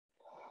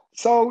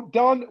So,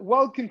 Don,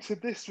 welcome to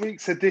this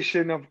week's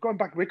edition of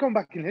We're going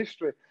back in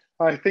history.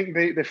 I think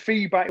the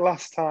feedback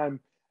last time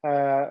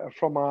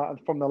from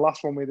the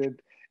last one we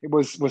did, it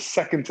was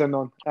second to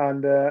none.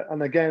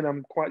 And again,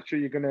 I'm quite sure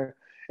you're going to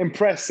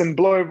impress and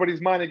blow everybody's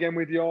mind again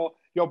with your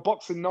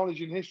boxing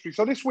knowledge and history.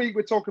 So this week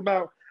we're talking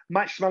about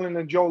Max Schmeling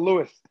and Joe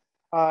Louis,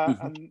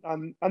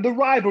 and the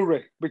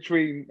rivalry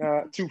between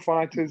two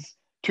fighters,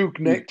 two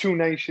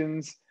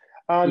nations,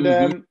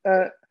 and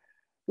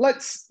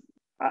let's.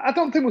 I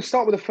don't think we'll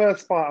start with the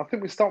first fight. I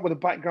think we'll start with the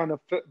background of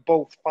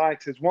both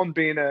fighters. One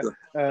being a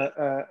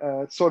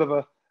sort of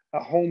a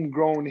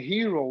homegrown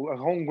hero, a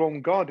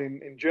homegrown god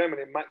in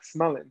Germany, Max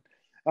Schmeling,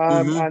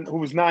 and who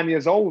was 9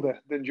 years older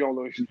than Joe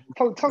Louis.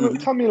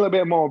 Tell me a little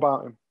bit more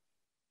about him.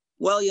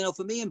 Well,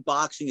 for me in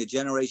boxing, a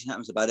generation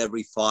happens about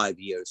every 5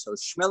 years. So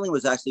Schmeling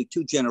was actually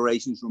 2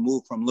 generations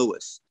removed from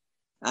Louis.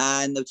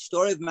 And the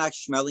story of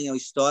Max Schmeling, he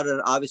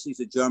started, obviously, he's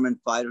a German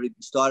fighter. He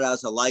started out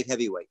as a light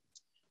heavyweight.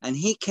 And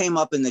he came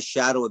up in the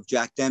shadow of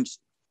Jack Dempsey.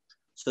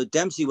 So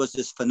Dempsey was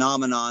this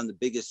phenomenon, the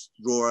biggest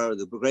drawer,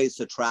 the greatest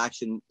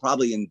attraction,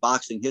 probably in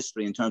boxing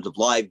history in terms of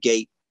live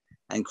gate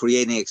and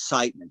creating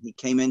excitement. He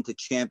came into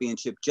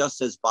championship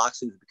just as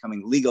boxing was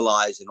becoming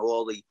legalized in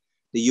all the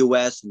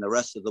U.S. and the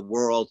rest of the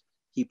world.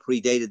 He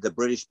predated the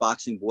British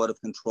Boxing Board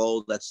of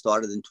Control that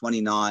started in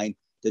 29,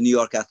 the New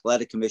York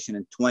Athletic Commission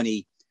in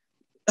 20,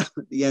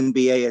 the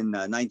NBA in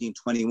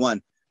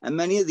 1921. And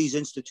many of these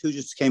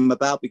institutions came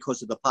about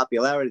because of the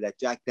popularity that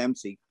Jack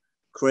Dempsey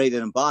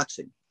created in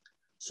boxing.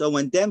 So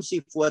when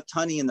Dempsey fought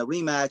Tunney in the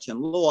rematch and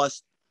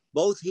lost,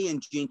 both he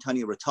and Gene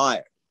Tunney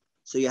retired.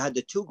 So you had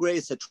the 2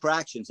 greatest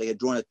attractions. They had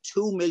drawn a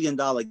 $2 million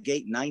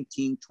gate in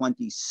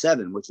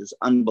 1927, which is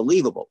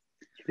unbelievable.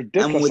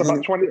 Ridiculous.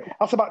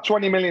 That's about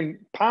 20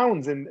 million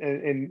pounds in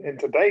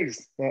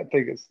today's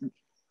figures.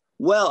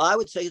 Well, I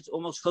would say it's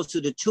almost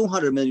closer to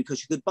 200 million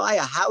because you could buy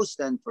a house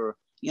then for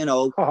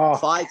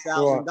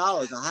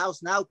 $5,000. A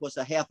house now costs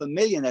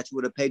 $500,000 that you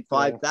would have paid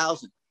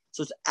 $5,000.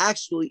 So it's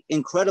actually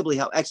incredibly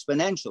how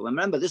exponential. And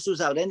remember, this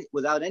was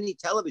without any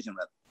television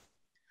revenue.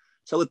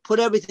 So it put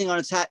everything on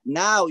its hat.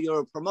 Now you're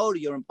a promoter,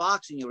 you're in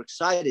boxing, you're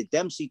excited.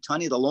 Dempsey,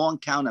 Tunney, the long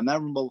count, a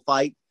memorable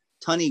fight.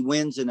 Tunney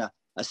wins in a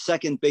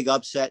second big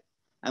upset.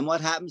 And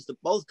what happens?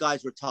 Both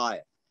guys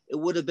retire. It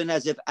would have been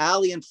as if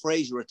Ali and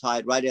Frazier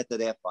retired right after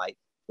their fight,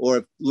 or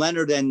if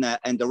Leonard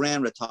and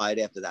Duran retired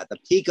after that. The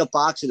peak of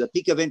boxing, the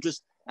peak of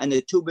interest, and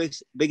the 2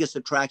 biggest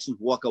attractions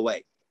walk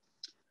away.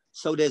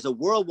 So there's a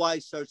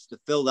worldwide search to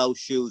fill those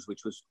shoes,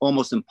 which was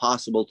almost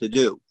impossible to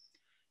do.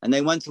 And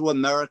they went through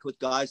America with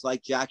guys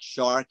like Jack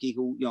Sharkey,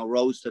 who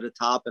rose to the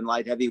top, and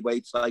light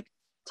heavyweights like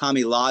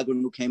Tommy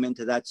Loughran, who came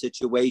into that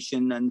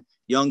situation, and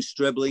young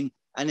Stribling.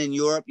 And in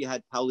Europe, you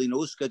had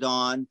Paulino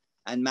Escudon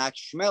and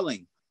Max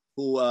Schmeling,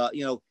 who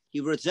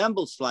he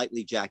resembled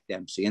slightly Jack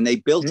Dempsey, and they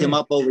built him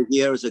up over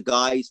here as a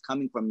guy. He's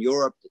coming from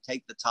Europe to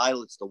take the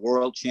title. It's the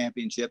World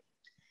Championship.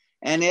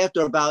 And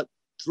after about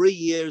 3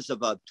 years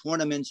of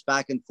tournaments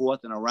back and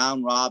forth and a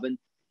round robin,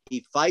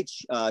 he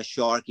fights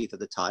Sharkey for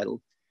the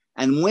title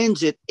and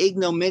wins it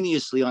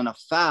ignominiously on a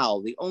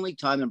foul, the only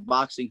time in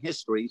boxing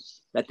history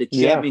that the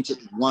championship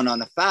won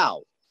on a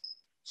foul.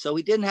 So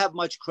he didn't have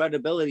much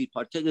credibility,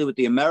 particularly with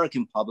the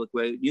American public,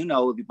 where, if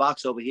you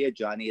box over here,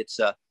 Johnny, it's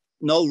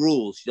no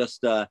rules,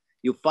 just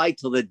you fight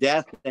till the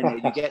death,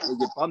 and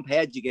you bump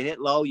heads, you get hit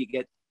low,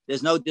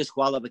 there's no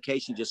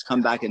disqualification, just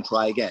come back and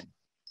try again.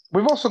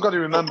 We've also got to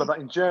remember that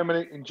in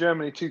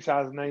Germany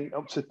 2008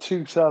 up to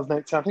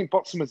 2018, I think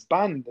boxing was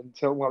banned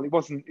until, it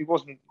wasn't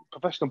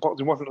professional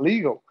boxing wasn't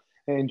legal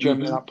in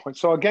Germany at that point.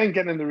 So again,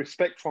 getting the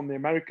respect from the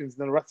Americans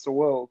and the rest of the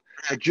world,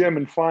 a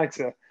German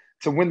fighter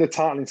to win the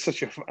title in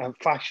such a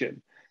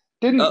fashion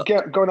didn't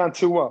go down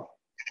too well.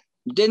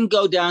 Didn't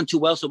go down too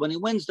well. So when he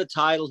wins the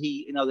title,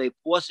 they're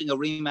forcing a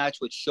rematch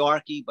with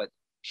Sharkey, but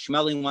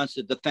Schmeling wants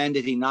to defend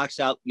it. He knocks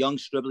out young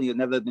Stribling, who had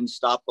never been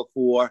stopped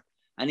before.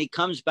 And he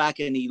comes back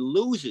and he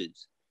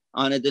loses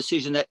on a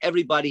decision that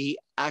everybody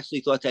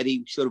actually thought that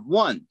he should have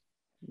won.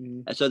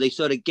 And so they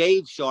sort of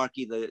gave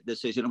Sharkey the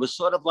decision. It was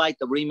sort of like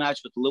the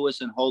rematch with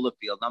Lewis and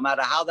Holyfield. No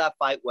matter how that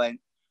fight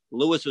went,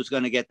 Lewis was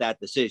going to get that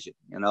decision,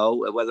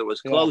 whether it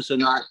was close or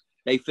not.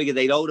 They figured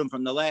they'd owed him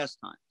from the last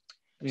time.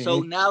 So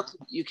now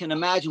you can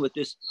imagine with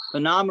this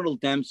phenomenal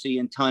Dempsey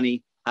and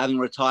Tunney having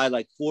retired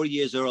like 4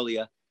 years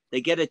earlier,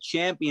 they get a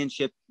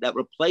championship that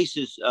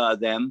replaces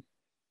them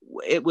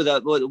with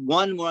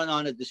one run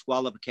on a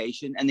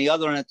disqualification and the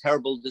other on a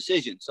terrible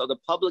decision. So the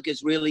public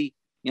is really,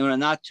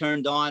 not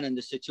turned on in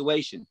the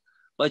situation.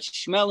 But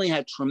Schmeling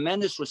had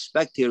tremendous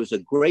respect here. He was a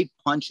great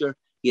puncher.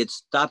 He had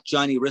stopped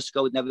Johnny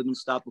Risco, had never been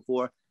stopped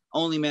before.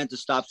 Only man to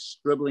stop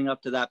Stribling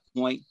up to that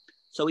point.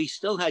 So he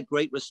still had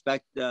great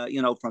respect,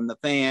 from the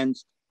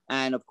fans.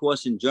 And of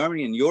course, in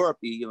Germany and Europe,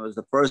 he was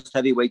the first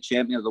heavyweight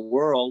champion of the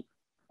world,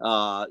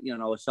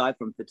 aside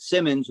from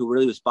Fitzsimmons, who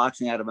really was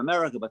boxing out of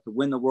America, but to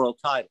win the world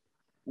title.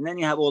 And then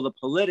you have all the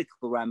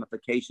political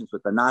ramifications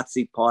with the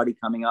Nazi party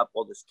coming up,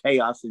 all this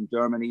chaos in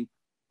Germany.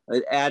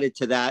 Added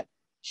to that,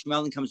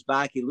 Schmeling comes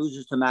back, he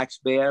loses to Max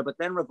Baer, but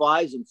then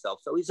revives himself.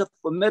 So he's a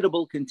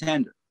formidable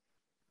contender.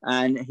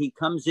 And he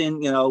comes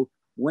in,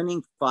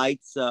 winning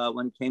fights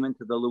when he came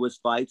into the Lewis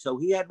fight. So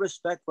he had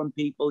respect from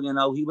people.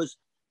 He was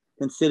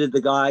considered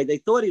the guy. They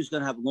thought he was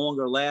going to have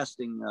longer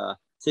lasting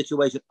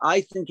situation.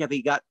 I think if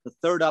he got the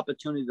third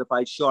opportunity to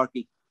fight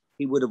Sharkey,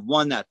 he would have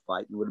won that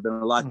fight. It would have been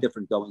a lot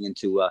different going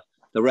into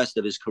the rest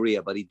of his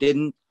career, but he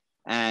didn't,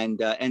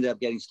 and ended up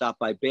getting stopped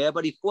by Bear.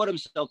 But he fought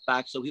himself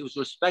back, so he was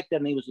respected,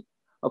 and he was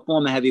a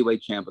former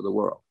heavyweight champ of the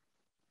world.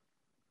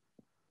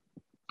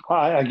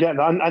 I get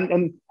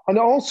that, and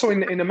also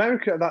in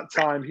America at that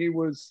time, he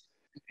walked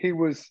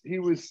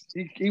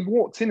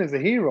in as a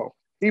hero.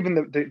 Even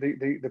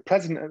the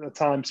president at the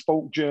time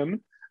spoke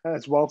German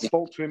as well,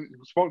 spoke to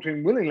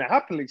him willingly,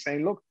 happily,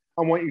 saying, "Look,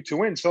 I want you to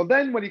win." So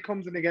then when he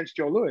comes in against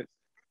Joe Louis,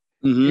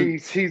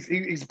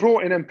 he's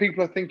brought in, and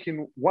people are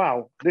thinking,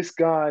 "Wow, this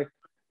guy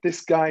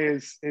is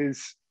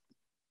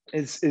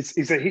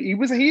he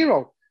was a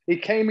hero. He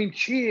came in,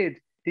 cheered.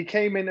 He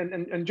came in,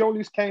 and Joe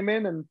Louis came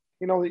in, and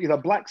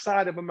the black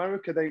side of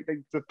America, they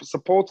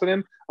supported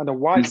him, and the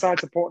white side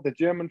supported the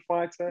German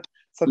fighter.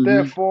 So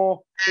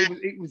therefore,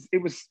 it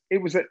was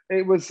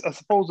I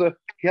suppose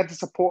he had the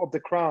support of the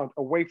crowd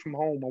away from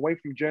home, away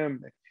from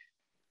Germany.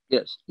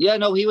 Yes. Yeah,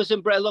 no, he was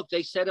in. Look,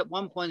 they said at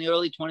one point in the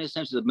early 20th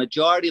century, the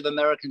majority of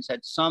Americans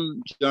had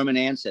some German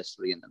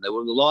ancestry in them. They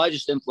were the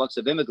largest influx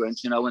of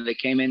immigrants, when they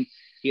came in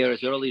here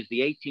as early as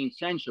the 18th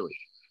century.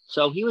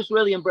 So he was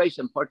really embraced,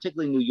 and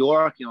particularly New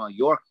York.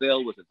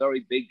 Yorkville was a very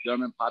big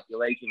German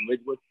population.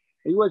 Ridgewood.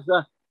 He was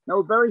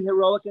very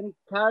heroic, and he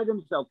carried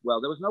himself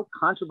well. There was no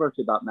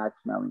controversy about Max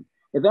Schmeling.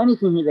 If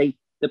anything,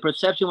 the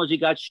perception was he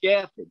got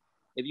shafted.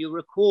 If you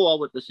recall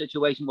what the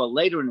situation was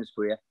later in his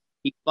career,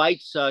 he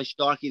fights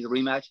Sharkey, the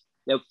rematch.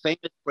 The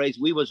famous phrase,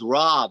 "We was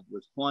robbed,"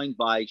 was coined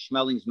by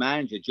Schmeling's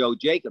manager, Joe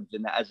Jacobs,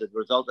 as a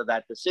result of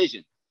that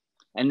decision.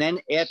 And then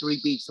after he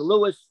beats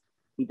Lewis,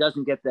 he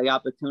doesn't get the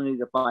opportunity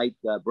to fight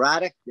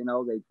Braddock. They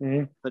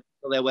put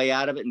their way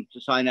out of it and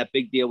to sign that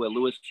big deal where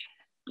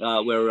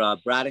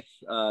Braddock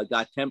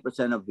got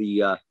 10% of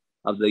the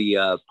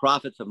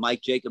profits of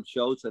Mike Jacobs'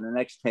 shows for the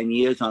next 10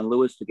 years on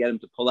Lewis to get him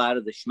to pull out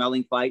of the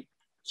Schmeling fight.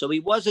 So he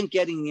wasn't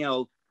getting,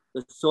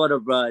 the sort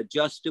of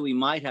just due he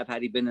might have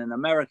had he been an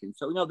American.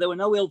 So, there were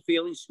no ill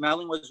feelings.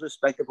 Schmeling was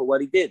respected for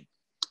what he did.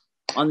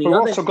 We've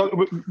also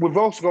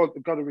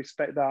got to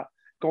respect that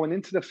going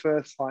into the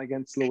first fight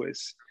against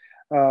Lewis,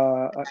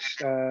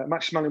 Max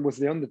Schmeling was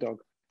the underdog.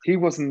 He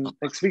wasn't.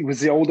 He was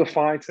the older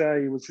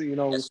fighter. He was,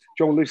 Yes.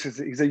 Joe Louis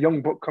he's a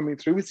young buck coming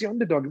through. He was the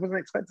underdog. He wasn't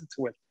expected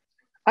to win,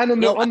 and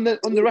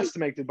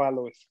underestimated by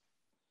Lewis.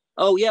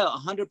 Oh yeah,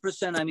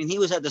 100%. I mean, he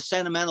was at the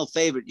sentimental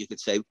favorite, you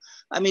could say.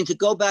 I mean, to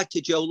go back to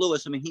Joe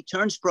Louis, he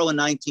turns pro in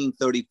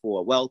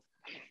 1934. Well,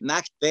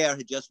 Max Baer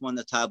had just won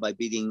the title by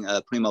beating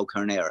Primo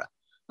Carnera,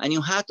 and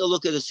you have to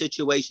look at the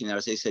situation there.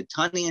 As I said,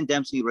 Tunney and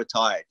Dempsey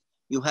retired.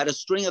 You had a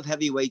string of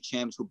heavyweight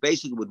champs who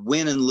basically would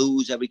win and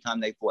lose every time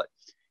they fought.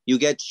 You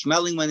get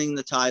Schmeling winning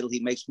the title.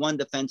 He makes one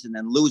defense and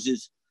then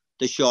loses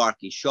to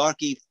Sharkey.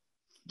 Sharkey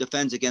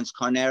defends against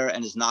Carnera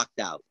and is knocked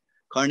out.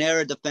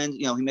 Carnera defends,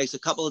 he makes a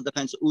couple of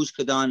defenses,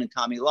 Uzkadan and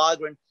Tommy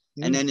Logren,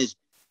 and then is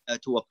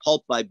to a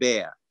pulp by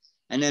Bear.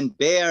 And then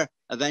Bear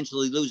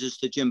eventually loses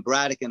to Jim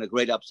Braddock in a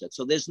great upset.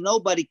 So there's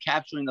nobody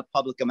capturing the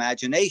public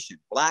imagination,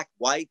 black,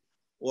 white,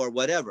 or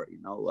whatever,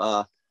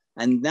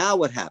 And now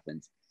what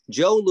happens?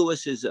 Joe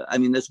Louis is,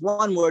 there's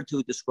one word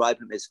to describe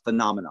him as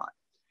phenomenon.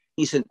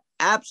 He's an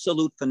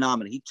absolute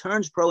phenomenon. He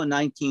turns pro in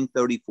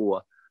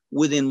 1934.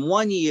 Within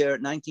 1 year,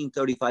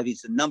 1935,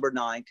 he's the number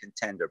 9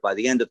 contender by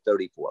the end of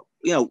 34.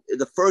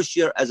 The first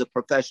year as a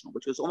professional,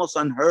 which was almost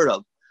unheard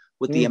of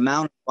with the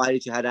amount of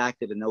fighters you had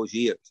active in those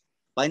years.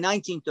 By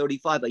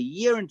 1935, a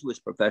year into his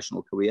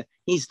professional career,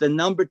 he's the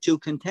number 2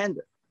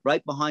 contender,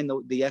 right behind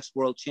the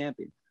ex-world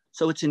champion.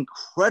 So it's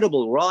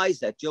incredible rise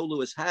that Joe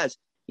Louis has.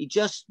 He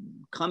just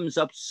comes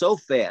up so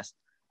fast,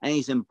 and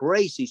he's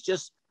embraced.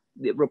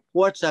 The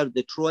reports out of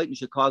Detroit and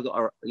Chicago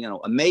are,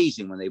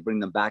 amazing when they bring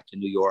them back to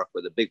New York,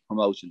 where the big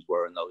promotions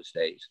were in those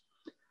days.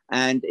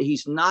 And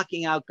he's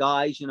knocking out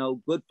guys,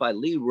 good fight.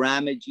 Lee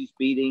Ramage he's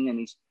beating,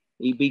 and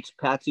he beats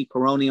Patsy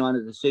Peroni on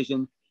a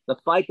decision. The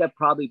fight that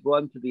probably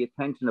brought him to the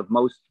attention of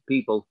most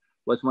people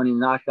was when he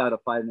knocked out a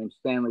fighter named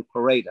Stanley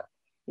Pareda,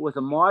 who was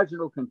a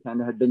marginal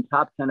contender, had been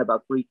top 10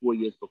 about 3-4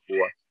 years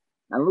before.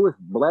 And Lewis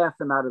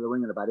blasted him out of the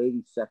ring in about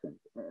 80 seconds.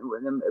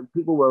 And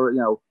people were,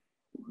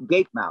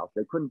 gape mouth.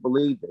 They couldn't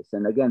believe this.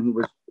 And again, he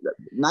was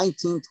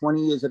 19,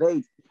 20 years of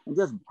age and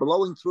just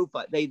blowing through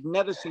fight. They'd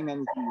never seen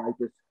anything like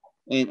this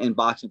in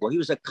boxing. Well, he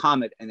was a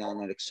comet and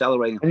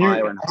accelerating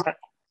higher and higher.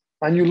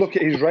 And you look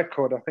at his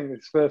record, I think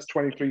his first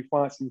 23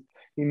 fights,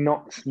 he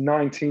knocked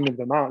 19 of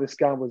them out. This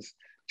guy was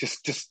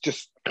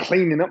just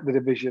cleaning up the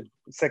division,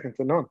 second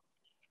to none.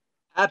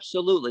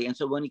 Absolutely. And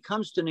so when he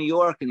comes to New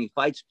York and he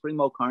fights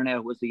Primo Carnera,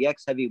 who was the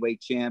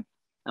ex-heavyweight champ,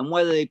 and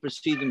whether they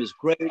perceive him as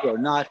great or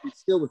not, he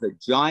still was a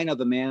giant of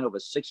a man, over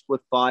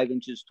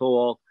 6'5"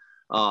 tall.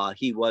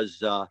 He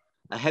was a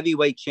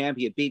heavyweight champ.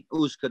 He had beaten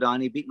Uzkadan,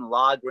 he had beaten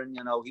Logren,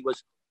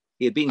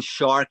 he had beaten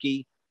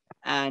Sharkey,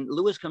 and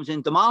Lewis comes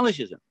in,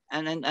 demolishes him.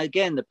 And then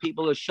again, the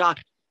people are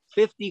shocked.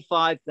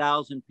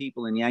 55,000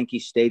 people in Yankee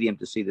Stadium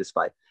to see this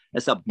fight.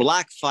 It's a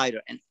black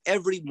fighter, and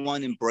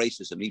everyone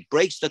embraces him. He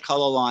breaks the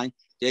color line.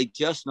 They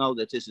just know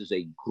that this is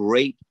a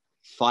great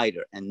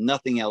fighter, and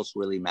nothing else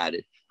really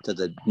mattered to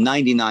the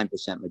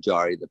 99%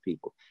 majority of the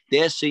people.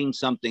 They're seeing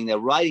something. They're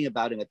writing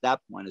about him at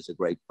that point as a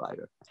great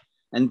fighter.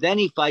 And then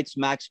he fights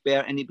Max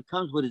Baer, and he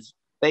becomes what is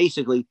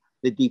basically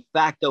the de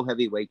facto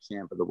heavyweight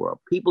champ of the world.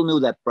 People knew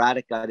that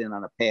Braddock got in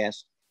on a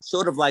pass,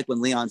 sort of like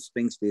when Leon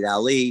Spinks beat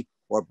Ali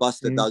or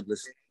Buster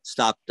Douglas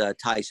stopped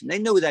Tyson. They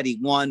knew that he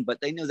won, but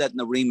they knew that in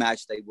the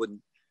rematch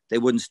they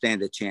wouldn't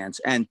stand a chance.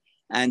 And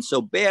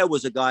so Baer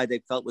was a guy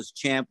they felt was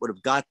champ, would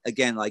have got,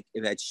 again, like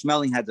if had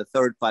Schmeling had the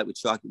third fight with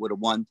Sharkey, would have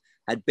won.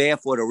 Had Baer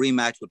fought a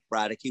rematch with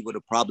Braddock, he would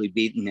have probably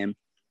beaten him.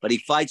 But he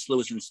fights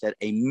Lewis instead,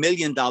 $1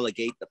 million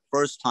gate, the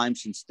first time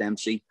since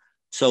Dempsey.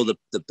 So the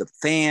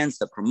fans,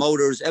 the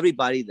promoters,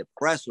 everybody, the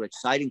press were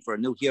exciting for a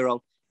new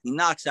hero. He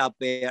knocks out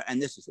Baer,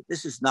 and this is it.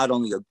 This is not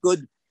only a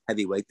good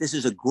heavyweight, this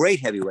is a great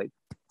heavyweight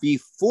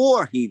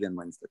before he even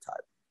wins the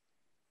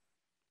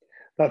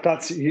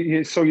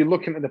title. So you're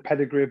looking at the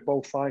pedigree of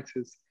both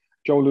fighters.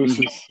 Joe Louis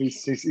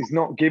he's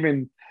not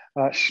giving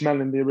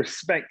Schmeling the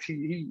respect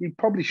he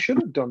probably should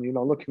have done. You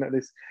know, looking at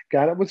this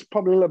guy that was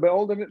probably a little bit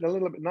older,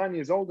 9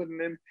 years older than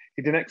him.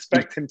 He didn't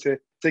expect him to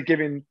give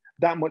him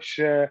that much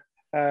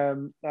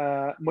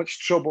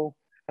trouble.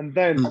 And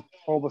then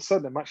all of a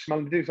sudden, Max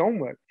Schmeling did his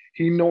homework.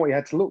 He knew what he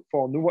had to look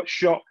for, knew what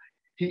shot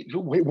he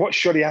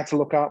had to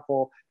look out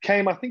for.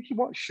 I think he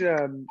watched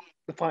the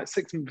fight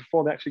 6 months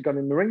before they actually got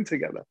in the ring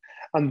together,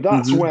 and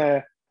that's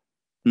where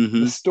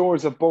the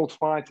stories of both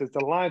fighters,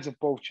 the lives of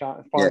both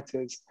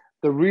fighters,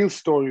 the real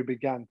story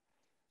began.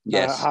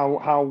 Yes,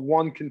 how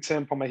one can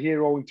turn from a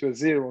hero into a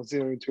zero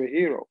into a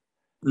hero.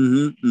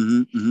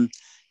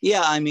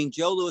 Yeah, I mean,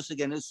 Joe Louis,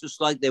 again, it's just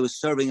like they were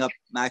serving up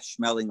Max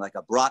Schmeling like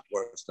a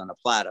bratwurst on a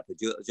platter for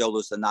Joe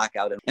Louis to knock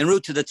out en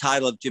route to the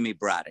title of Jimmy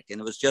Braddock. And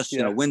it was just,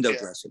 window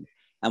dressing.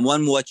 And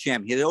one more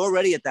champ. He had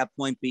already at that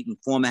point beaten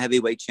former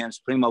heavyweight champs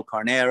Primo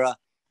Carnera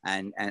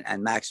and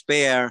Max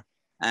Baer.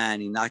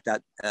 And he knocked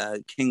out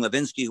King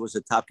Levinsky, who was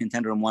a top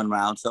contender in 1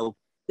 round. So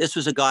this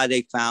was a guy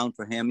they found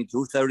for him. He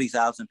drew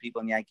 30,000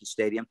 people in Yankee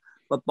Stadium.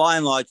 But by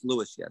and large,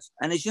 Louis, yes.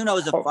 And as you know,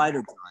 as a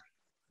fighter, John,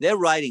 they're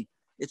writing,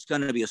 it's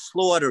going to be a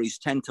slaughter. He's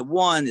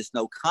 10-1. There's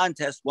no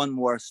contest. One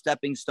more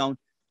stepping stone.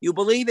 You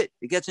believe it.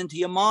 It gets into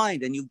your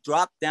mind, and you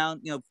drop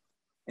down,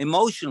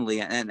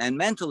 emotionally and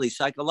mentally,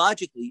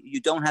 psychologically.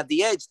 You don't have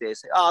the edge there.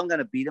 Say, oh, I'm going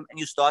to beat him. And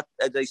you start,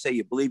 as they say,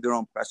 you believe your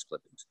own press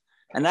clippings.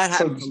 And that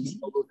happens to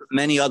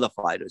many other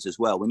fighters as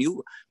well. When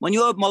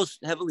you're most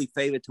heavily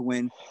favored to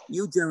win,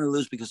 you generally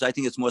lose because I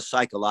think it's more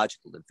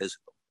psychological than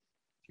physical.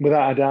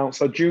 Without a doubt.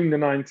 So June the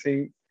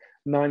 19th,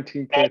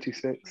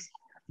 1936.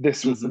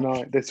 This was the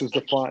night. This was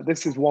the fight.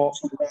 This is what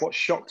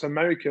shocked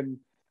American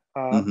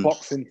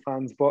boxing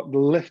fans, but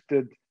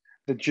lifted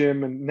the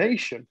German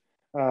nation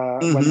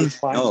when this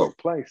fight took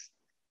place.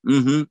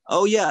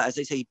 Oh, yeah. As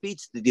I say, he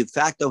beats the de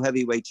facto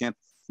heavyweight champ.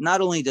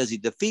 Not only does he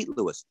defeat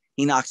Lewis,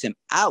 he knocks him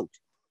out.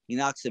 He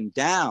knocks him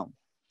down.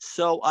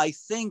 So I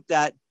think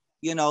that,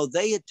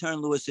 they had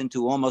turned Lewis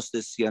into almost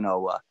this,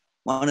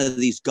 one of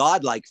these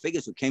godlike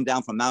figures who came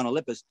down from Mount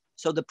Olympus.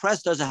 So the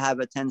press doesn't have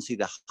a tendency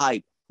to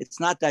hype. It's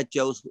not that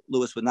Joe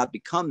Louis would not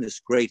become this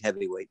great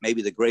heavyweight,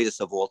 maybe the greatest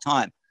of all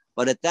time.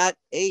 But at that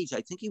age, I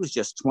think he was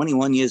just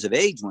 21 years of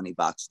age when he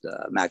boxed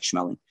Max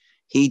Schmeling.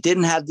 He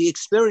didn't have the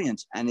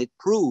experience, and it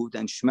proved.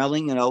 And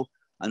Schmeling,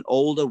 an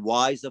older,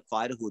 wiser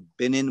fighter who had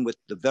been in with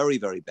the very,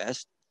 very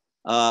best,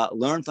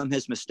 learned from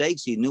his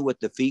mistakes. He knew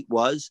what defeat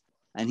was,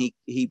 and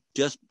he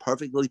just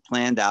perfectly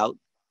planned out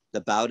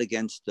the bout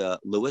against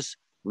Lewis,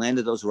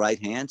 landed those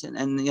right hands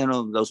and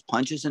those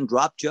punches, and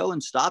dropped Joe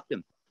and stopped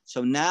him.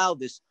 So now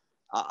this.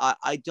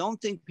 I don't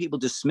think people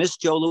dismiss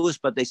Joe Louis,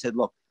 but they said,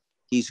 look,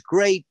 he's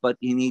great, but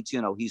he needs,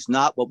 he's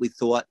not what we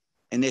thought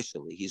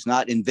initially. He's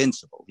not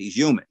invincible. He's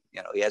human.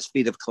 He has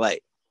feet of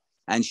clay.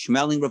 And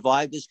Schmeling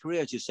revived his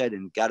career, as you said,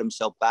 and got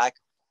himself back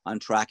on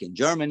track in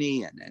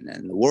Germany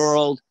and the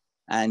world.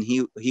 And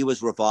he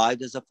was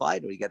revived as a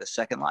fighter. He got a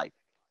second life.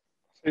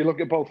 So you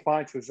look at both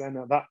fighters, and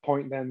at that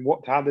point, then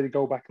how did he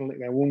go back and lick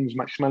their wounds?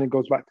 Max Schmeling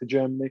goes back to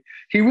Germany.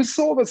 He was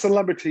sort of a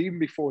celebrity even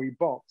before he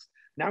boxed.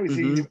 Now he's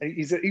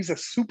a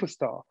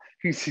superstar.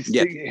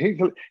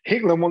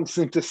 Hitler wants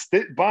him to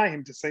stick by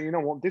him to say,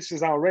 what, this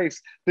is our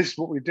race. This is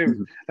what we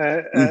do.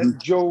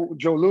 Joe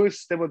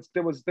Louis, there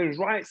was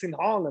riots in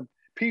Harlem.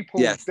 People,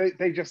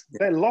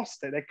 they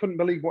lost it. They couldn't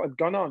believe what had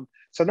gone on.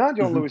 So now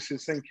Joe Louis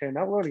is thinking,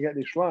 I've got to get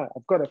this right.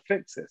 I've got to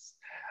fix this.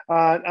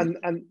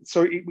 And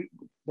so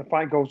the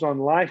fight goes on.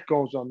 Life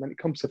goes on. Then it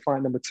comes to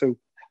fight number 2.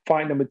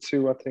 Fight number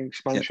 2, I think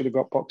Schmeling should have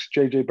got boxed.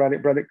 JJ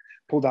Braddock. Braddock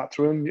pulled that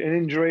through an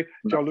injury.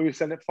 Joe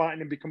Louis ended up fighting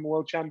and become a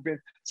world champion.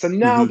 So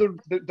now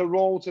the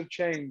roles have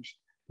changed.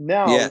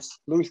 Now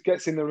Louis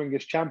gets in the ring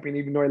as champion,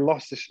 even though he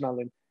lost to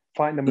Schmeling.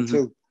 Fight number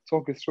 2.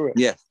 Talk us through it.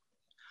 Yes.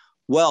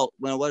 Well,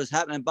 what has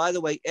happened, and by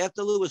the way,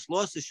 after Louis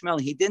lost to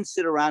Schmeling, he didn't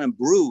sit around and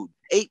brood.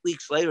 8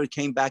 weeks later, he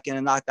came back in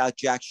and knocked out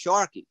Jack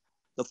Sharkey,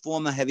 the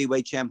former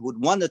heavyweight champ who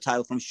had won the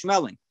title from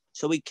Schmeling.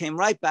 So he came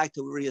right back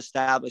to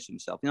reestablish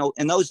himself. You know,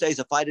 in those days,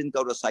 if I didn't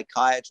go to a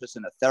psychiatrist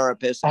and a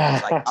therapist and a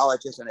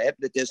psychologist and a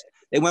hypnotist,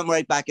 they went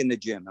right back in the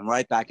gym and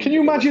right back. Can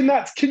you imagine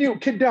that? Can you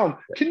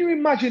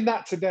imagine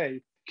that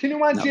today? Can you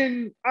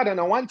imagine, I don't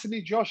know,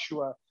 Anthony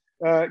Joshua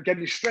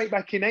getting straight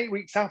back in 8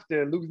 weeks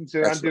after losing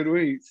to Andy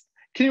Ruiz?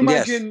 Can you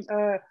imagine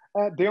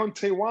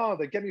Deontay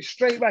Wilder getting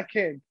straight back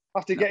in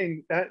after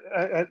getting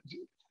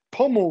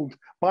pummeled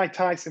by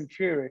Tyson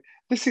Fury?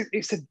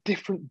 It's a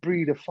different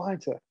breed of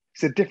fighter.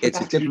 It's a different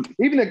attitude.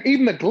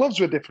 Even the gloves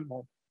were different,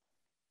 man.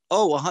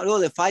 Oh,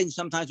 they're fighting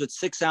sometimes with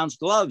 6-ounce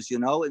gloves, you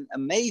know, and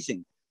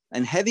amazing.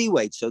 And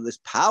heavyweight, so this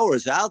power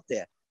is out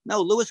there. No,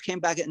 Lewis came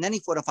back, and then he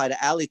fought a fighter,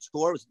 Ali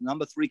Tour, was the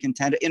number 3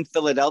 contender in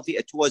Philadelphia,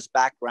 at Tour's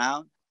back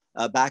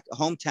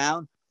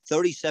hometown.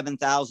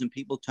 37,000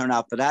 people turn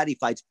out for that. He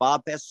fights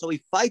Bob Pass, so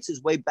he fights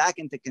his way back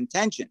into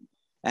contention.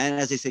 And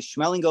as I say,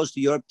 Schmeling goes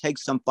to Europe,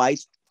 takes some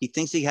fights. He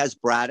thinks he has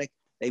Braddock.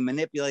 They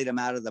manipulate him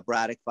out of the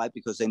Braddock fight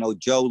because they know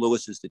Joe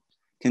Louis is the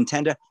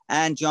contender.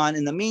 And John,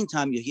 in the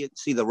meantime, you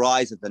see the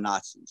rise of the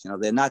Nazis. You know,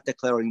 they're not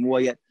declaring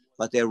war yet,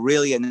 but they're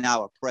really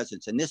now a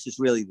presence. And this is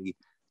really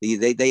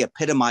they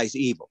epitomize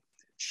evil.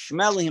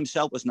 Schmeling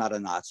himself was not a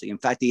Nazi. In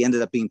fact, he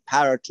ended up being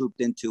paratrooped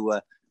into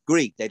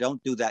Greece. They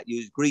don't do that.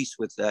 Use Greece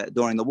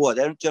during the war.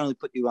 They don't generally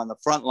put you on the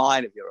front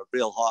line if you're a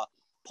real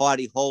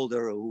party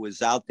holder who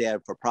is out there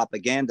for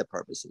propaganda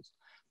purposes.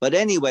 But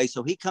anyway,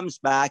 so he comes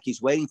back.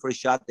 He's waiting for a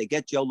shot. They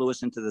get Joe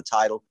Louis into the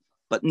title,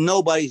 but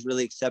nobody's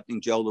really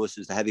accepting Joe Louis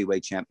as the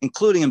heavyweight champ,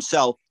 including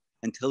himself,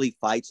 until he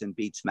fights and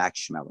beats Max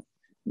Schmeling.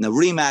 And the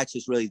rematch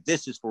is really,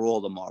 this is for all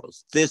the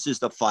marbles. This is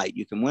the fight.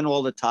 You can win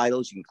all the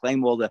titles. You can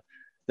claim all the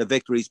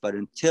victories, but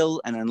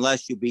until and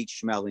unless you beat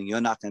Schmeling,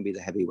 you're not going to be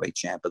the heavyweight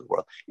champ of the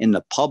world, in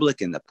the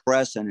public, in the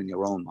press, and in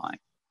your own mind.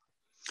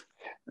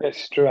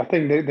 It's true. I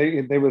think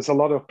there was a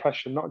lot of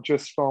pressure, not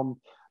just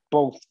from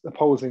both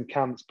opposing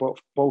camps, but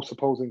both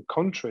opposing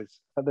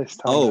countries at this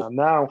time.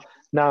 Now,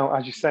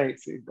 as you say,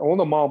 all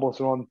the marbles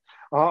are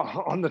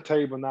on the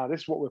table now.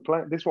 This is what we're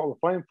playing. This is what we're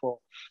playing for.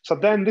 So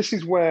then, this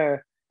is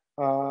where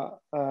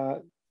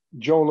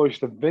Joe Louis,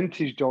 the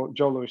vintage Joe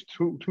Louis,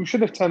 who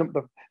should have turned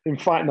up in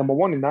fight number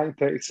 1 in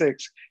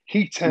 1936.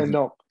 He turned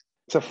up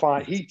to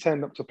fight. He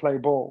turned up to play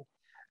ball.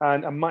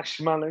 And Max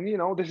Schmeling, you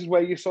know, this is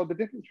where you saw the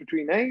difference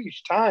between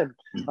age, time,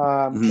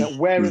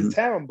 wear and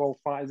tear on both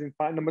fighters in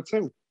fight number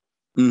 2.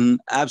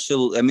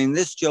 Absolutely. I mean,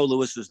 this Joe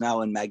Louis was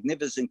now in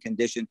magnificent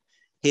condition.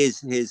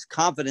 His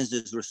confidence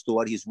is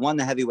restored. He's won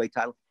the heavyweight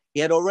title. He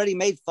had already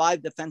made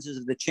 5 defenses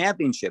of the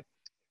championship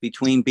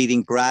between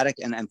beating Braddock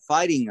and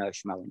fighting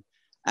Schmeling.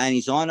 And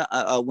he's on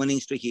a winning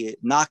streak. He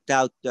knocked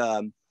out,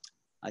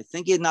 I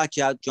think he had knocked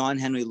out John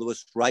Henry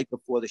Lewis right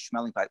before the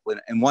Schmeling fight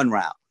in 1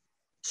 round.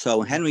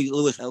 So Henry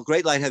Lewis, a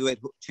great light heavyweight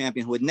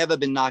champion who had never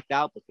been knocked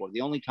out before.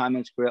 The only time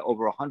in his career,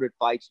 over 100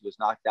 fights, he was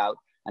knocked out,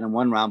 and in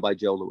 1 round by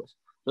Joe Louis.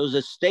 Those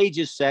are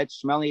stages set.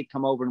 Schmeling had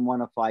come over and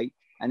won a fight.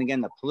 And again,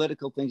 the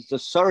political things, it's a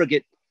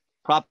surrogate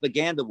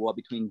propaganda war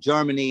between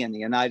Germany and the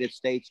United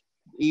States,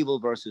 evil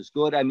versus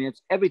good. I mean,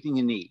 it's everything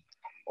you need.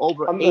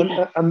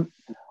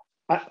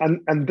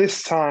 And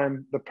this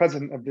time, the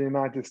president of the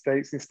United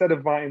States, instead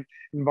of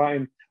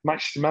inviting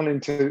Max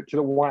Schmeling to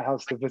the White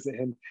House to visit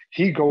him,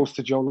 he goes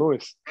to Joe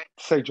Louis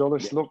to say, Joe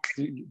Louis, look,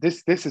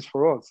 this is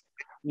for us.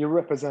 You're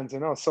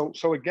representing us.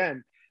 So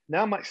again,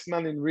 now Max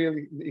Schmeling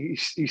really,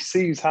 he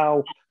sees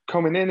how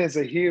coming in as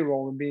a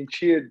hero and being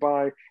cheered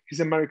by his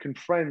American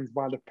friends,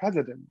 by the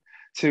president,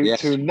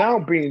 to now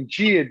being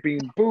jeered,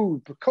 being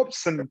booed,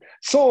 cups and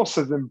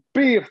saucers and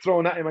beer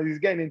thrown at him as he's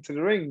getting into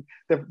the ring.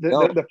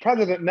 The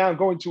president now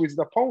going to his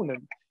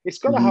opponent. It's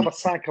going to have a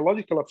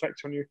psychological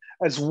effect on you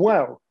as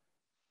well.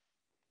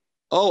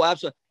 Oh,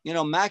 absolutely. You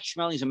know, Max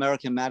Schmeling's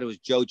American Matter was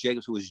Joe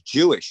Jacobs, who was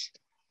Jewish.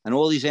 And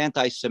all these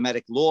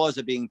anti-Semitic laws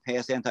are being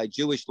passed,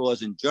 anti-Jewish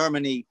laws in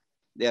Germany.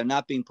 They're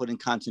not being put in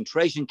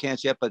concentration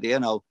camps yet, but, you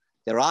know,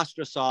 they're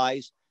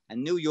ostracized.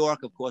 And New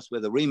York, of course,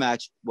 where the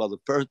rematch, well,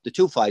 the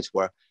 2 fights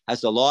were,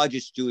 has the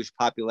largest Jewish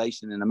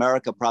population in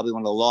America, probably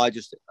one of the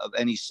largest of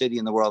any city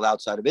in the world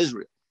outside of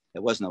Israel.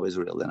 There was no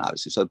Israel then,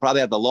 obviously. So they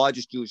probably have the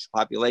largest Jewish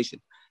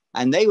population.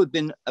 And they had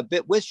been a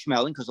bit with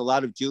Schmeling because a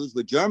lot of Jews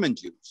were German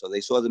Jews. So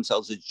they saw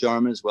themselves as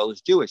German as well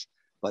as Jewish.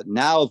 But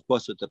now, of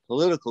course, with the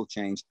political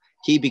change,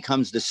 he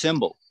becomes the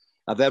symbol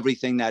of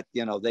everything that,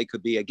 you know, they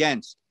could be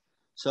against.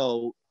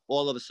 So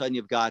all of a sudden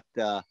you've got,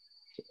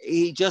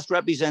 he just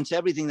represents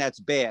everything that's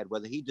bad,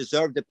 whether he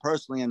deserved it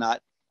personally or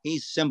not. He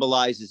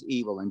symbolizes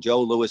evil. And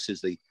Joe Louis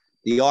is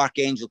the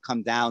archangel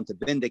come down to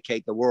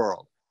vindicate the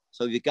world.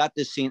 So you got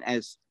this scene,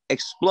 as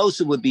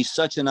explosive would be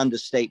such an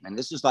understatement.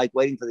 This is like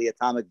waiting for the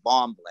atomic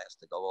bomb blast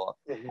to go off,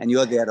 and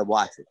you're there to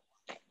watch it.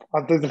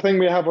 The thing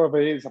we have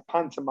over here is a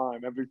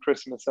pantomime every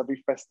Christmas,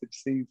 every festive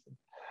season.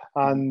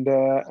 And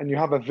you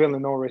have a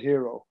villain or a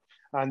hero,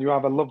 and you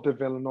have a love the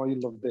villain or you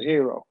love the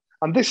hero.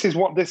 And this is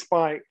what this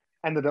fight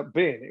ended up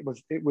being.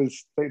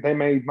 They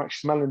made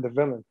Max Schmeling the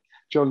villain,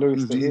 Joe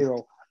Louis the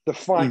hero. The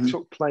fight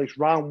took place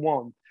round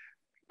 1,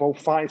 both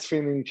fighters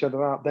feeling each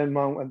other out. Then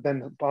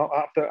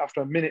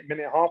after a minute and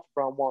a half of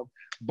round 1,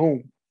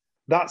 boom.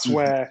 That's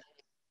where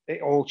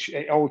it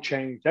all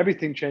changed.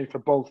 Everything changed for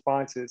both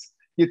fighters.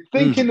 You'd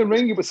think in Mhm. the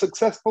ring it was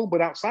successful,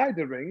 but outside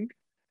the ring,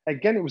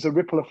 again, it was a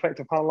ripple effect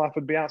of how life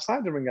would be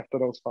outside the ring after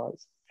those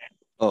fights.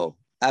 Oh,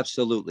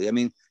 absolutely. I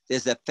mean,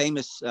 there's that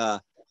famous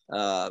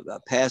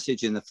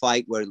passage in the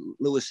fight where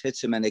Lewis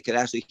hits him, and they could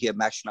actually hear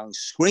Max Schmeling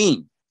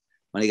scream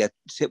when he got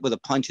hit with a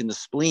punch in the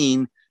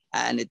spleen,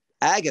 and it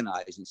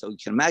agonized. And so you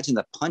can imagine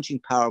the punching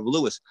power of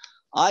Lewis.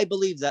 I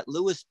believe that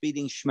Lewis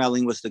beating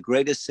Schmeling was the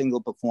greatest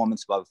single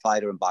performance of a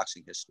fighter in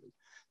boxing history.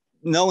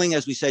 Knowing,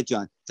 as we said,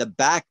 John, the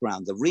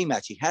background, the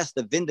rematch, he has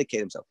to vindicate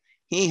himself.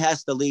 He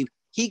has to leave.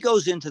 He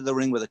goes into the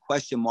ring with a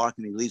question mark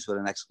and he leaves with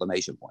an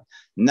exclamation point.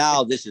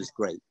 Now, this is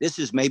great. This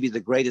is maybe the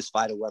greatest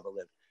fighter who ever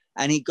lived.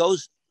 And he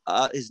goes,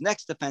 his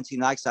next defense, he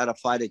knocks out a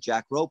fighter,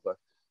 Jack Roper.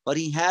 But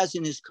he has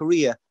in his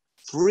career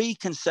 3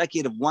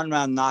 consecutive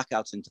one-round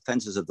knockouts in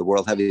defenses of the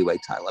world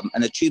heavyweight title,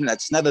 an achievement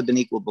that's never been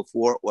equaled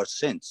before or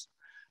since.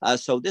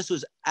 So this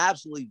was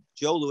absolutely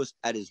Joe Louis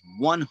at his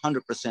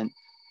 100%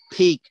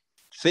 peak,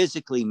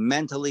 physically,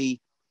 mentally,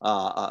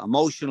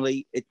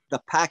 emotionally.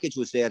 The package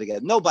was there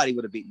together. Nobody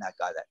would have beaten that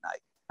guy that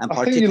night, and I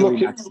think you particularly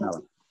look at Max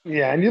Schmeling.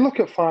 Yeah, and you look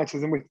at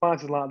fighters, and with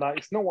fighters like that,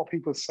 it's not what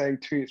people say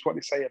to you, it's what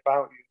they say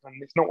about you,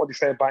 and it's not what they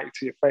say about you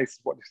to your face,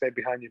 it's what they say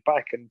behind your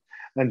back.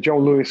 And Joe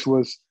Louis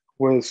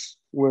was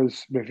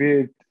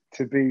revered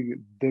to be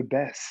the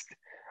best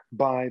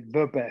by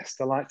the best.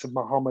 The likes of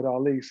Muhammad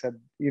Ali said,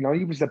 he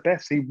was the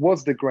best. He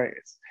was the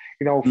greatest.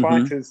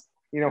 Fighters.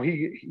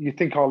 You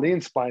think Ali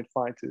inspired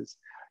fighters.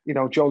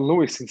 Joe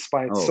Louis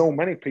inspired so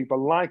many people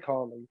like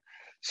Ali.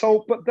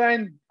 So, but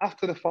then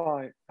after the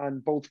fight,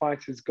 and both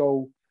fighters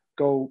go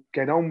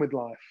get on with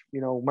life.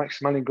 Max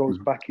Schmeling goes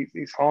back.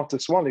 It's hard to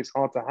swallow. It's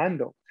hard to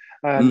handle.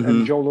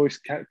 And Joe Louis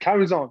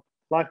carries on.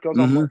 Life goes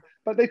on.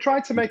 But they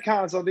tried to make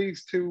out as though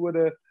these two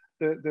were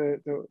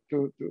the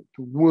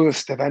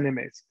worst of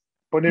enemies.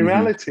 But in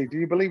reality, do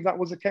you believe that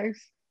was the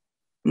case?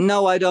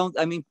 No, I don't.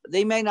 I mean,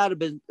 they may not have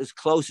been as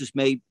close as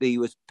maybe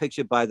was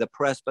pictured by the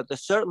press, but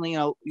certainly,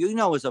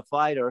 as a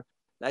fighter,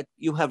 that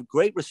you have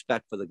great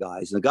respect for the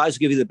guys. And the guys who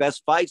give you the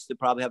best fights, they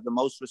probably have the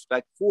most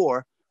respect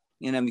for.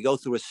 You go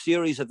through a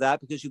series of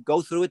that because you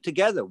go through it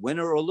together,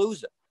 winner or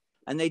loser.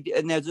 And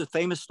there's a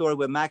famous story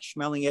where Max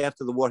Schmeling,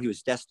 after the war, he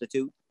was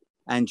destitute.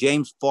 And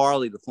James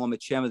Farley, the former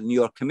chairman of the New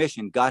York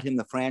Commission, got him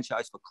the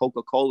franchise for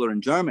Coca-Cola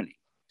in Germany.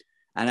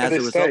 And as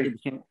a result,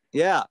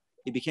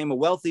 he became a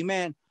wealthy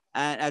man.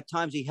 And at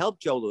times he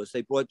helped Joe Louis.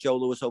 They brought Joe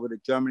Louis over to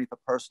Germany for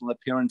personal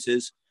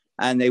appearances,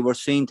 and they were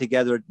seen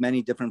together at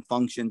many different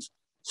functions.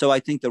 So I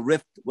think the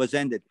rift was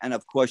ended. And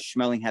of course,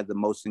 Schmeling had the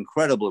most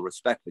incredible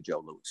respect for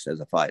Joe Louis as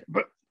a fighter.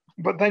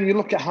 But then you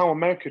look at how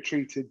America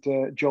treated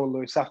Joe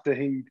Louis after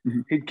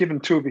he'd given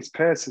 2 of his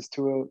purses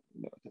to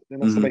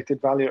an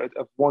estimated value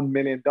of $1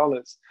 million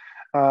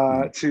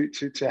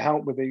to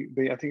help with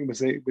the I think it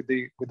was with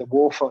the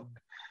war fund,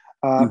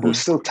 but was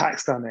still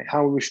taxed on it.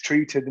 How he was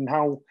treated and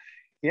how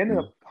he ended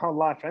up, how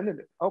life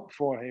ended up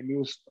for him. He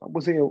was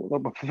he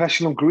a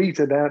professional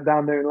greeter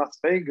down there in Las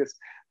Vegas.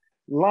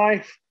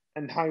 Life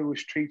and how he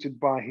was treated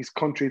by his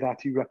country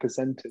that he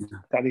represented,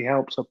 that he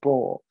helped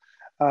support.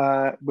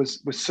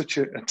 Was such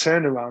a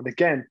turnaround.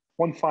 Again,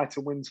 one fighter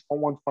wins,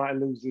 one fighter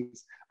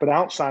loses, but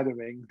outside the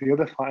ring, the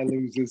other fighter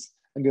loses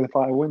and the other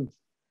fighter wins.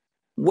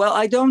 Well,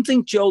 I don't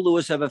think Joe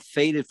Louis ever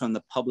faded from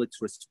the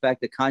public's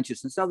respect or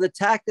consciousness. Now,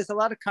 there's a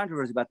lot of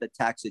controversy about the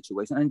tax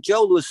situation, and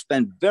Joe Louis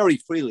spent very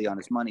freely on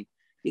his money.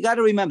 You got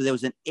to remember, there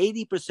was an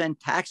 80%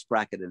 tax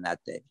bracket in that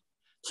day.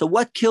 So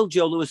what killed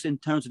Joe Louis in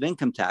terms of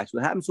income tax?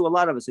 What happens to a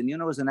lot of us, and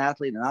as an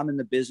athlete, and I'm in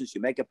the business,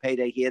 you make a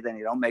payday here, then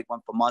you don't make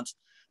one for months.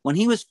 When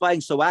he was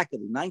fighting so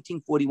actively,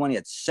 1941, he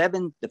had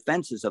 7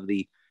 defenses of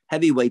the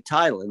heavyweight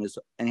title,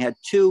 and he had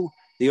 2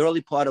 the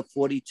early part of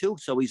 42.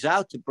 So he's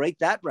out to break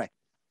that record.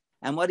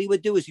 And what he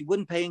would do is he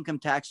wouldn't pay income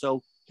tax,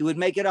 so he would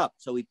make it up.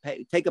 So he'd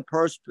take a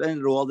purse, spend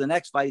it all. The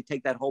next fight, he'd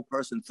take that whole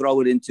purse and throw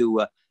it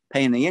into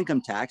paying the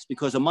income tax,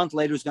 because a month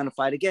later he's going to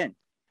fight again.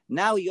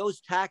 Now he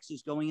owes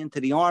taxes going into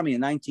the Army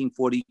in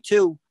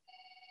 1942,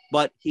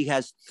 but he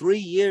has 3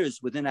 years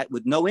within that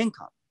with no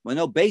income, with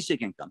no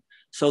basic income.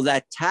 So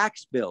that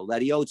tax bill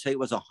that he owed, say it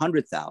was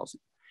 $100,000,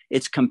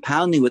 it's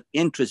compounding with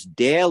interest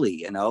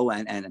daily,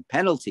 and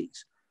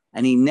penalties.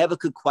 And he never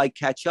could quite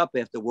catch up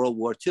after World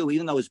War II,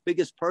 even though his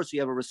biggest purse he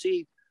ever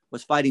received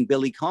was fighting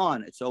Billy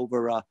Conn. It's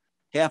over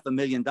 $500,000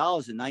 in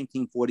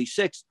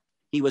 1946.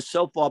 He was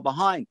so far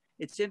behind.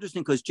 It's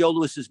interesting because Joe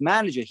Louis's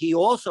manager, he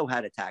also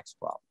had a tax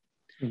problem.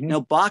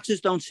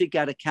 Boxers don't seek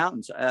out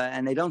accountants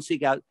and they don't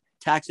seek out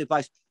tax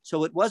advice.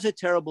 So it was a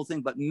terrible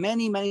thing. But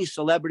many, many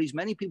celebrities,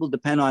 many people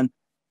depend on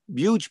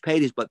huge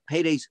paydays, but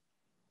paydays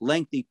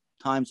lengthy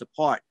times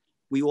apart.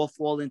 We all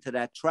fall into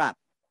that trap.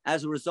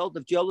 As a result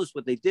of Joe Louis,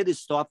 what they did is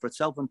start for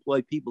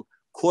self-employed people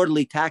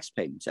quarterly tax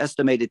payments,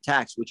 estimated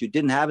tax, which you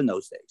didn't have in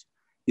those days.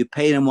 You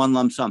paid in one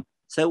lump sum.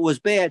 So it was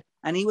bad.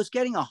 And he was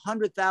getting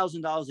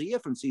 $100,000 a year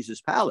from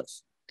Caesar's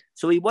Palace.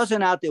 So he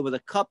wasn't out there with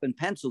a cup and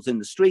pencils in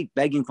the street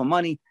begging for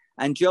money.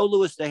 And Joe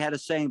Louis, they had a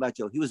saying about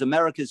Joe. He was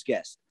America's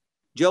guest.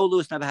 Joe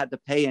Louis never had to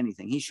pay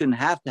anything. He shouldn't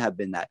have to have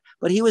been that.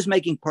 But he was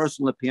making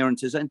personal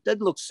appearances, and it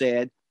did look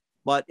sad.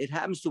 But it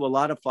happens to a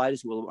lot of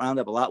fighters who will round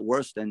up a lot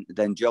worse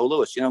than Joe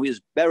Louis. You know, he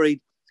was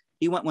buried.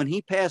 When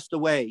he passed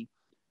away,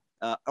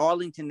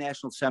 Arlington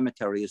National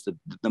Cemetery is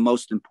the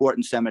most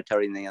important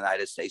cemetery in the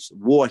United States.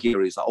 War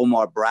heroes,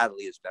 Omar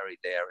Bradley is buried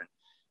there,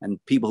 and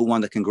people who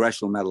won the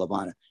Congressional Medal of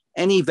Honor.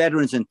 Any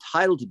veteran's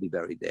entitled to be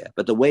buried there,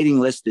 but the waiting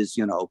list is,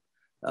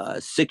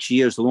 6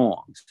 years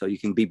long. So you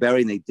can be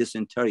buried and they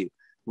disinter you.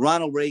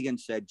 Ronald Reagan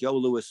said Joe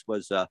Louis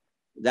was,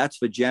 that's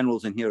for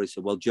generals and heroes. He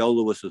said, well, Joe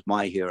Louis was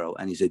my hero,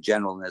 and he's a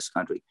general in this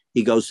country.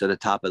 He goes to the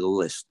top of the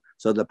list.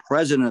 So the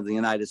president of the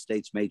United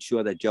States made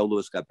sure that Joe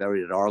Louis got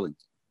buried at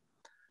Arlington.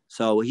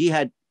 So he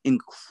had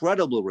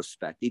incredible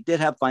respect. He did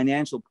have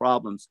financial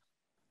problems,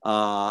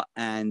 but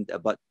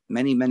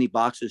many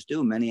boxers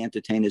do, many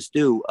entertainers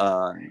do.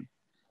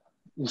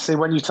 You see,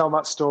 when you tell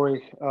that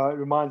story, it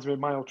reminds me of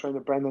my old trainer,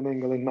 Brendan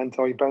Ingle in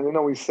Mentor. Brendan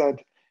always said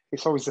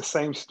it's always the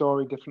same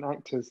story, different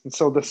actors. And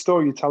so the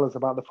story you tell us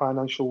about the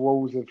financial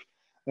woes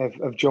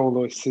of Joe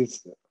Louis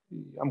is,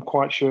 I'm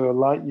quite sure,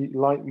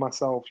 like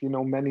myself,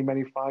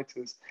 many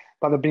fighters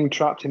that have been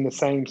trapped in the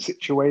same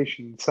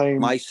situation,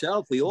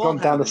 we all gone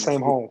down the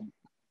same hole.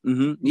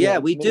 Mm-hmm. Yeah,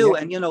 we do.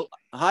 And,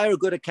 hire a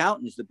good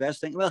accountant is the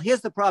best thing. Well,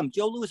 here's the problem.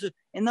 Joe Louis,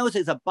 in those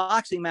days, a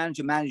boxing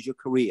manager managed your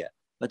career,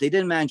 but they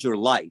didn't manage your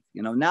life.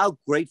 Now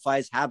great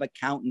fighters have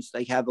accountants,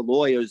 they have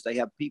lawyers, they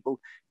have people,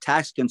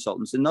 tax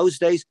consultants. In those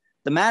days,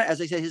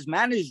 as I said, his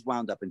managers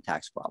wound up in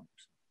tax problems.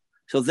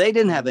 So they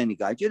didn't have any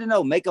guide. You didn't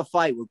know, make a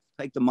fight, we'll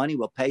take the money,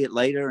 we'll pay it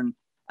later. And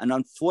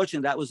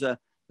unfortunately, that was the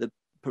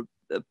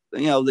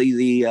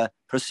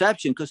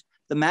perception, because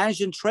the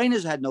managers and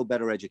trainers had no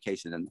better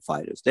education than the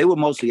fighters. They were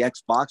mostly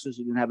ex-boxers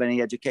who didn't have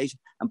any education,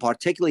 and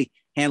particularly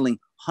handling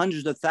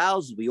hundreds of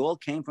thousands. We all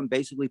came from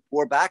basically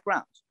poor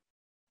backgrounds.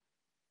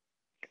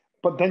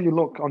 But then you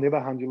look, on the other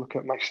hand, you look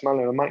at Max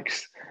Schmeling, and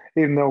Max,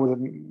 even though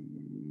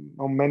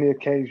on many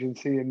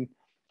occasions he and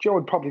Joe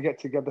would probably get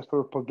together for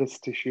a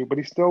publicity shoot, but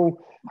he still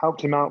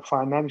helped him out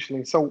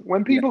financially. So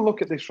when people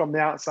look at this from the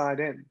outside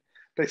in,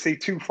 they see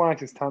two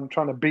fighters trying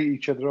to beat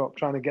each other up,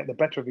 trying to get the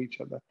better of each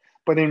other.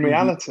 But in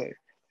reality,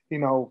 they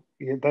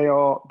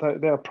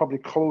are probably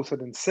closer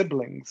than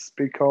siblings,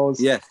 because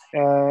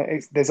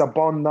there's a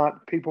bond that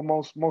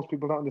most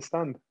people don't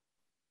understand.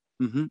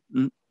 Mm-hmm.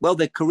 Mm-hmm. Well,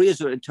 their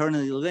careers are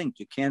eternally linked.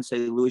 You can't say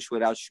Louis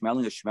without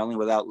Schmeling or Schmeling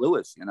without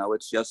Louis.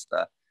 It's just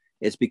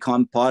it's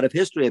become part of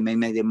history. I mean,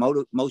 made a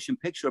motion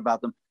picture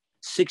about them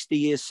 60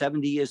 years,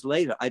 70 years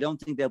later. I don't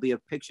think there'll be a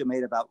picture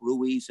made about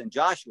Ruiz and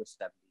Joshua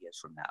 70 years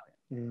from now.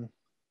 Mm.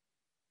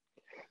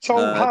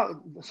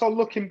 So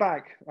looking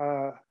back,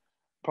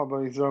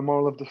 probably is there a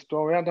moral of the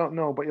story? I don't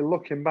know, but you're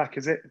looking back.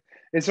 Is there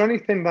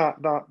anything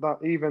that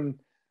even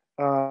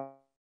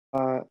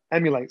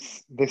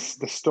emulates the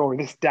story,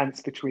 this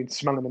dance between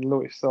Schmeling and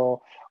Louis,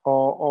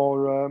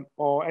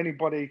 or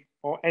anybody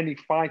or any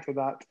fighter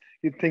that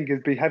you'd think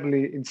would be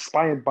heavily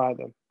inspired by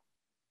them?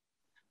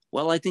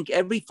 Well, I think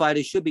every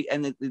fighter should be,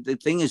 and the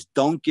thing is,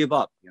 don't give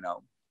up.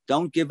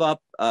 Don't give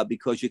up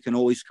because you can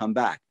always come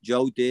back.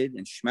 Joe did,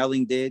 and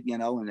Schmeling did,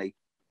 and they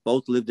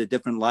both lived a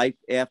different life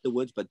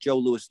afterwards. But Joe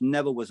Louis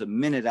never was a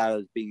minute out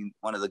of being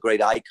one of the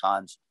great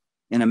icons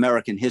in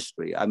American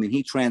history. I mean,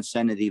 he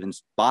transcended even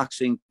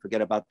boxing.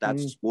 Forget about that.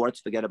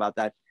 Sports, forget about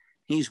that.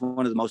 He's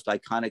one of the most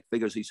iconic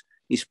figures.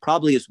 He's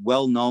probably as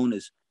well known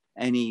as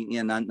any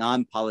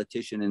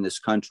non-politician in this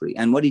country.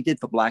 And what he did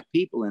for Black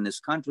people in this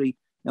country,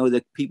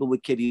 the people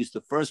with kids, he was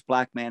the first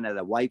Black man that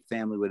a white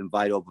family would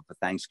invite over for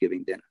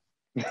Thanksgiving dinner.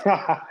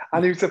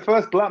 And he was the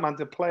first Black man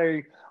to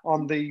play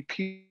on the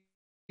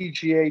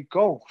PGA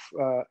golf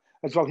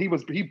as well. He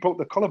broke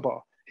the color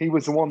bar. He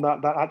was the one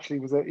that actually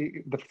was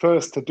the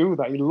first to do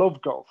that. He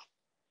loved golf.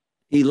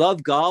 He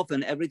loved golf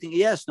and everything.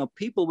 Yes,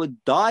 people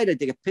would die to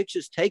get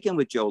pictures taken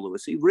with Joe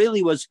Louis. He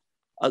really was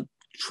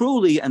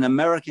truly an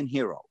American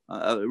hero.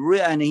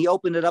 And he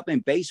opened it up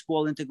in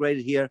baseball,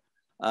 integrated here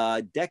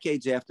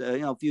decades after,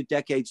 a few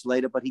decades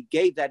later. But he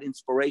gave that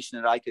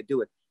inspiration that I could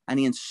do it. And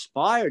he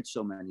inspired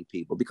so many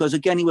people because,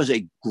 again, he was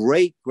a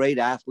great, great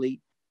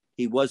athlete.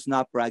 He was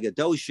not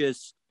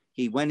braggadocious.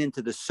 He went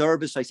into the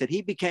service. I said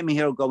he became a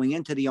hero going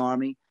into the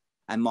army,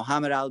 and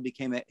Muhammad Ali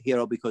became a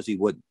hero because he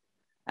wouldn't.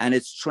 And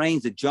it's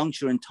trained the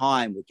juncture in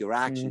time with your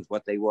actions,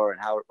 what they were,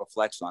 and how it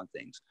reflects on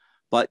things.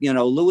 But,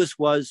 Louis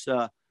was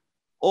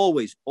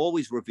always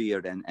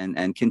revered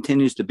and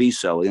continues to be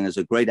so, and is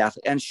a great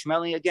athlete. And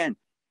Schmeling, again,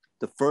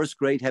 the first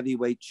great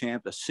heavyweight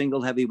champ, a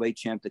single heavyweight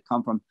champ to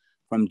come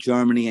from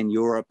Germany and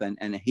Europe.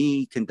 And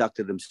he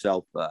conducted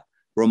himself that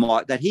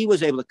he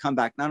was able to come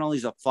back not only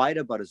as a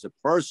fighter, but as a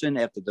person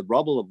after the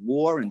rubble of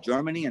war in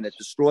Germany. And it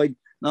destroyed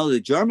not only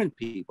the German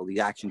people, the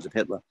actions of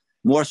Hitler,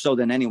 more so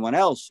than anyone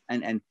else,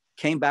 and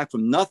came back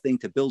from nothing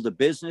to build a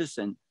business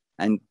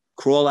and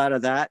crawl out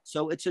of that.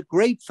 So it's a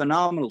great,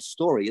 phenomenal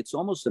story. It's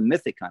almost a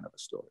mythic kind of a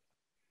story.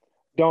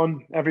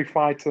 Don, every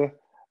fighter,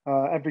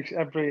 every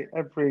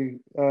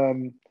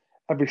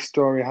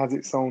story has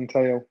its own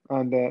tale.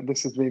 And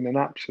this has been an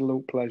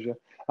absolute pleasure.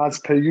 As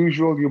per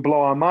usual, you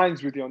blow our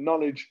minds with your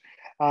knowledge.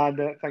 And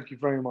thank you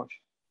very much.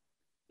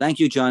 Thank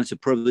you, John. It's a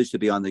privilege to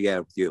be on the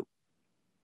air with you.